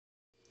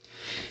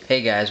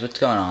Hey guys, what's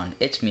going on?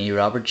 It's me,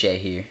 Robert J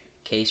here,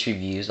 Case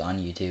Reviews on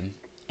YouTube,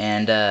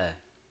 and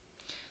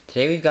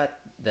today we've got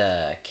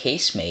the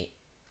CaseMate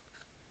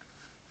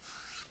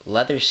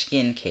leather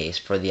skin case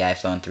for the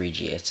iPhone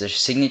 3G. It's a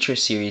signature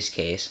series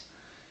case.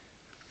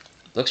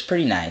 Looks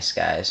pretty nice,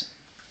 guys.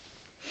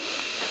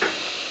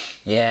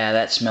 Yeah,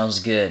 that smells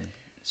good.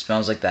 It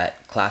smells like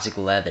that classic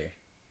leather.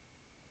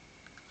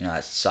 You know,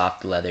 that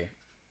soft leather.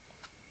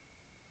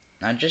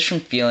 Now, just from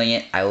feeling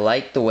it, I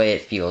like the way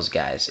it feels,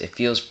 guys. It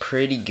feels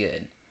pretty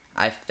good.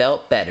 I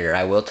felt better.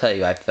 I will tell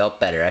you, I felt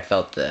better. I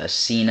felt the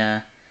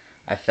Cena.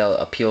 I felt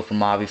Appeal from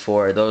Ma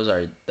before. Those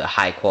are the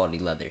high quality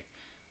leather.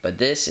 But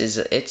this is,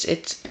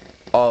 it's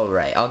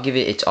alright. I'll give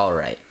it, it's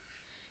alright.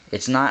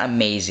 It's not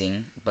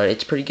amazing, but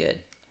it's pretty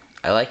good.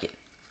 I like it.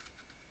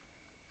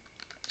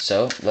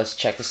 So, let's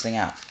check this thing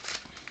out.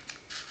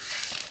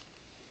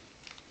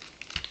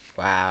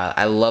 Wow,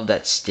 I love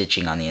that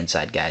stitching on the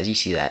inside, guys. You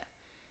see that?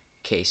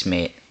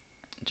 CaseMate.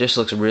 Just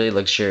looks really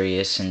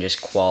luxurious and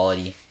just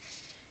quality.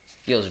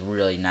 Feels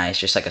really nice,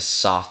 just like a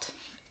soft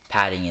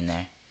padding in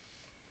there.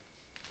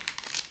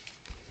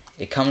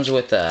 It comes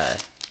with a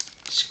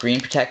screen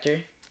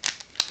protector,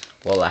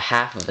 well, a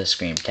half of a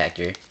screen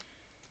protector,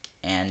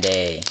 and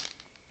a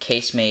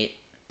CaseMate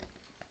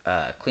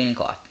cleaning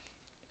cloth.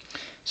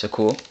 So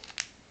cool.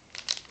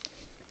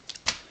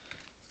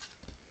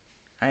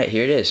 Alright,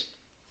 here it is.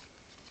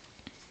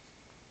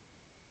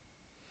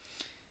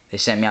 They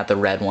sent me out the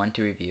red one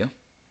to review.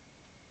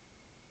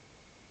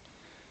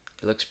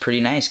 It looks pretty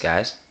nice,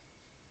 guys.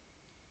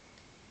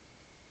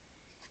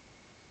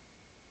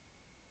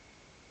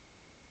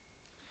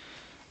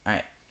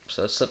 Alright,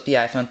 so let's slip the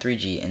iPhone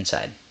 3G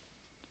inside.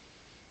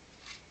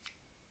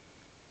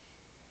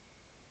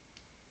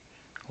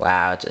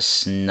 Wow, it's a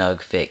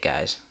snug fit,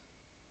 guys.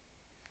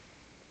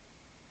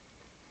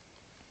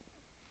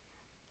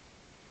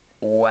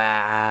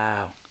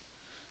 Wow.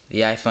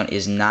 The iPhone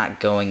is not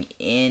going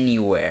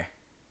anywhere.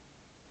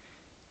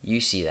 You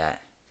see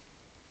that.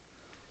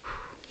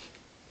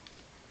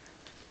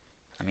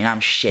 I mean,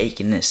 I'm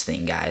shaking this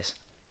thing, guys.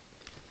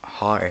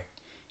 Hard.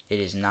 It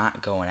is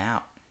not going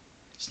out.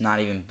 It's not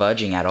even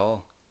budging at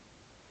all.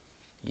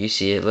 You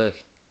see it,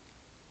 look.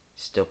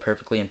 Still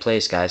perfectly in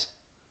place, guys.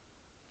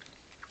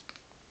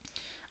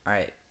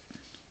 Alright.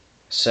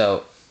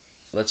 So,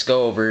 let's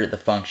go over the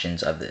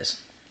functions of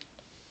this.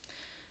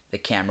 The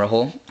camera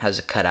hole has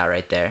a cutout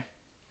right there,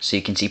 so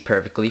you can see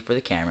perfectly for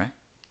the camera.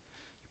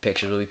 Your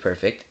pictures will be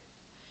perfect.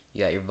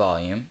 You got your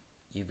volume.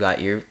 You've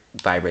got your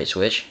vibrate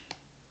switch.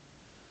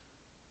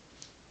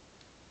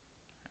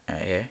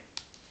 Right here.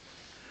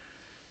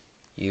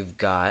 You've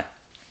got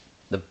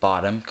the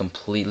bottom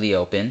completely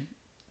open.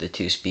 The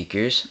two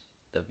speakers.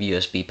 The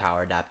USB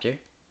power adapter.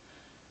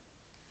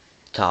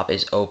 Top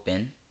is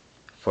open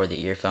for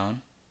the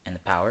earphone and the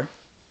power.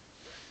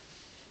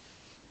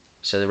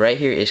 So right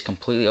here is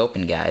completely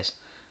open, guys.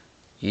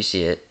 You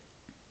see it.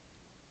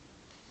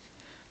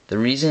 The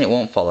reason it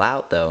won't fall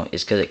out though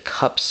is because it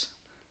cups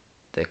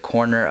the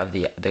corner of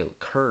the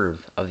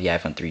curve of the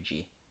iPhone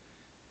 3G.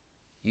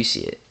 You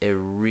see it. It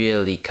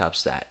really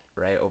cups that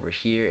right over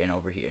here and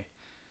over here.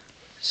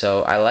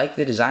 So I like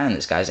the design on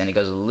this, guys, and it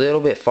goes a little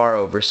bit far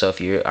over, so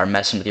if you are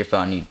messing with your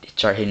phone, you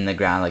start hitting the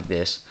ground like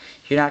this,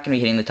 you're not going to be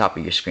hitting the top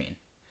of your screen.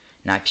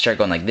 Now if you start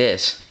going like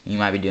this, you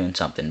might be doing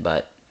something,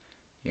 but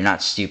you're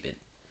not stupid.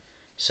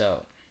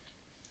 So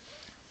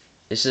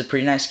this is a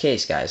pretty nice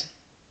case, guys.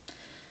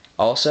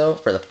 Also,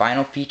 for the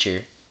final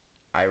feature,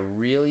 I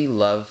really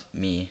love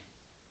me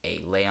a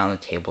lay on the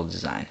table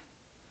design.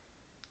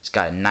 It's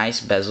got a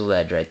nice bezeled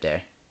edge right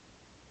there.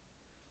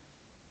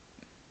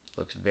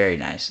 Looks very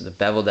nice. The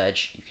beveled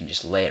edge, you can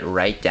just lay it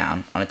right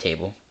down on a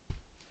table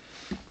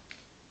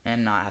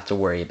and not have to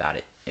worry about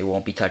it. It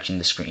won't be touching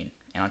the screen.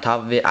 And on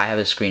top of it, I have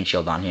a screen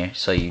shield on here,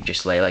 so you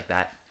just lay like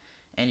that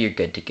and you're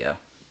good to go.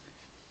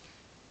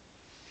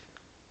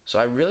 So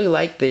I really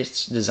like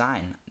this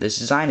design. This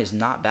design is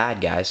not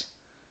bad, guys.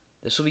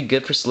 This will be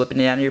good for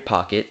slipping it out of your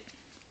pocket.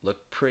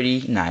 Look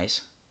pretty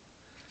nice.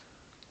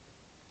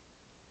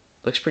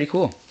 Looks pretty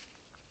cool.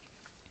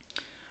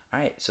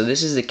 Alright, so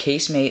this is the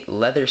CaseMate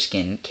leather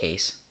skin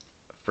case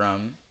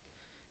from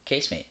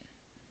CaseMate.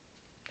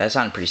 That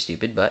sounded pretty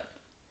stupid, but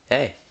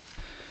hey.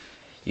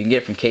 You can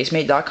get it from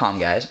casemate.com,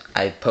 guys.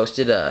 I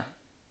posted a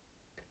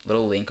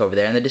little link over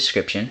there in the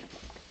description.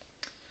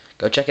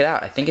 Go check it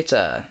out. I think it's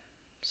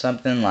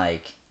something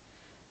like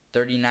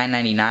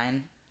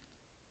 $39.99.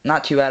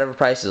 Not too bad of a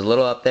price. It's a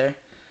little up there.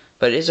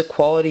 But it is a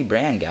quality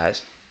brand,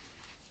 guys.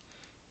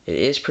 It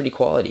is pretty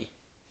quality.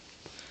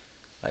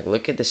 Like,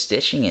 look at the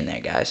stitching in there,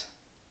 guys.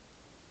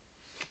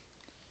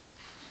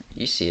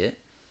 You see it.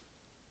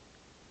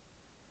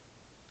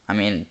 I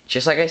mean,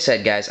 just like I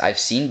said, guys, I've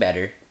seen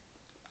better.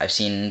 I've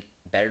seen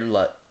better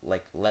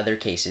like leather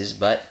cases,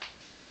 but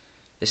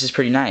this is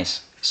pretty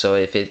nice. So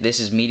if this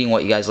is meeting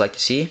what you guys like to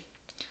see,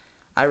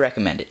 I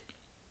recommend it.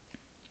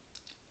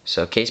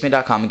 So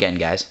casemate.com again,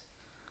 guys.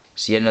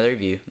 See you in another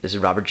review. This is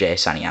Robert J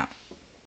signing out.